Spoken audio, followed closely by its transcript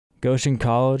Goshen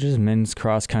College's men's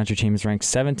cross-country team is ranked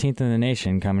 17th in the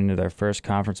nation coming to their first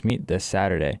conference meet this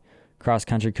Saturday.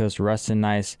 Cross-country coach Rustin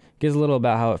Nice gives a little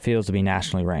about how it feels to be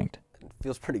nationally ranked. It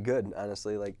feels pretty good,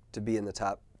 honestly. Like, to be in the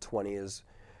top 20 is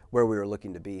where we were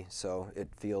looking to be, so it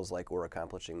feels like we're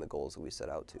accomplishing the goals that we set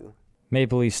out to.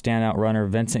 Maple Leaf standout runner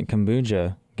Vincent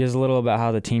Kambunja gives a little about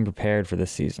how the team prepared for this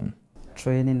season.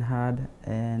 Training hard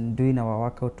and doing our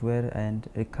workout well and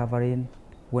recovering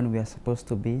when we are supposed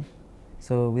to be.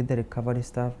 So with the recovery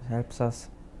stuff helps us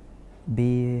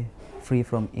be free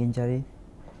from injury,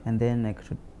 and then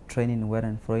training well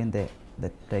and following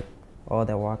all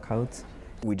the workouts.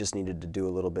 We just needed to do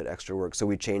a little bit extra work, so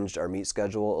we changed our meet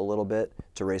schedule a little bit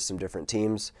to race some different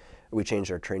teams. We changed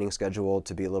our training schedule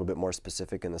to be a little bit more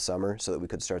specific in the summer so that we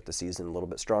could start the season a little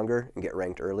bit stronger and get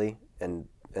ranked early, and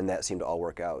that seemed to all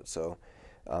work out. So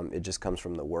it just comes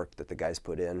from the work that the guys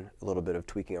put in, a little bit of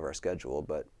tweaking of our schedule,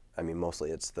 but I mean,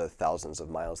 mostly it's the thousands of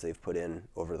miles they've put in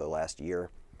over the last year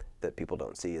that people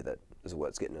don't see that is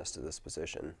what's getting us to this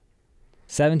position.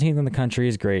 17th in the country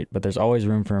is great, but there's always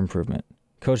room for improvement.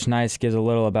 Coach Nice gives a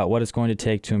little about what it's going to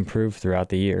take to improve throughout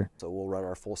the year. So we'll run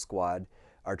our full squad.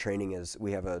 Our training is,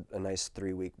 we have a nice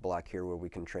 3-week block here where we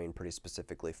can train pretty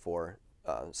specifically for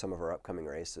some of our upcoming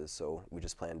races. So we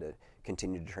just plan to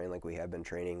continue to train like we have been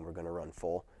training. We're going to run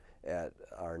full at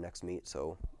our next meet,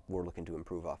 so we're looking to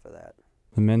improve off of that.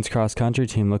 The men's cross-country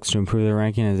team looks to improve their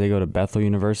ranking as they go to Bethel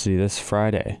University this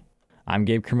Friday. I'm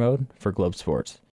Gabe Kermode for Globe Sports.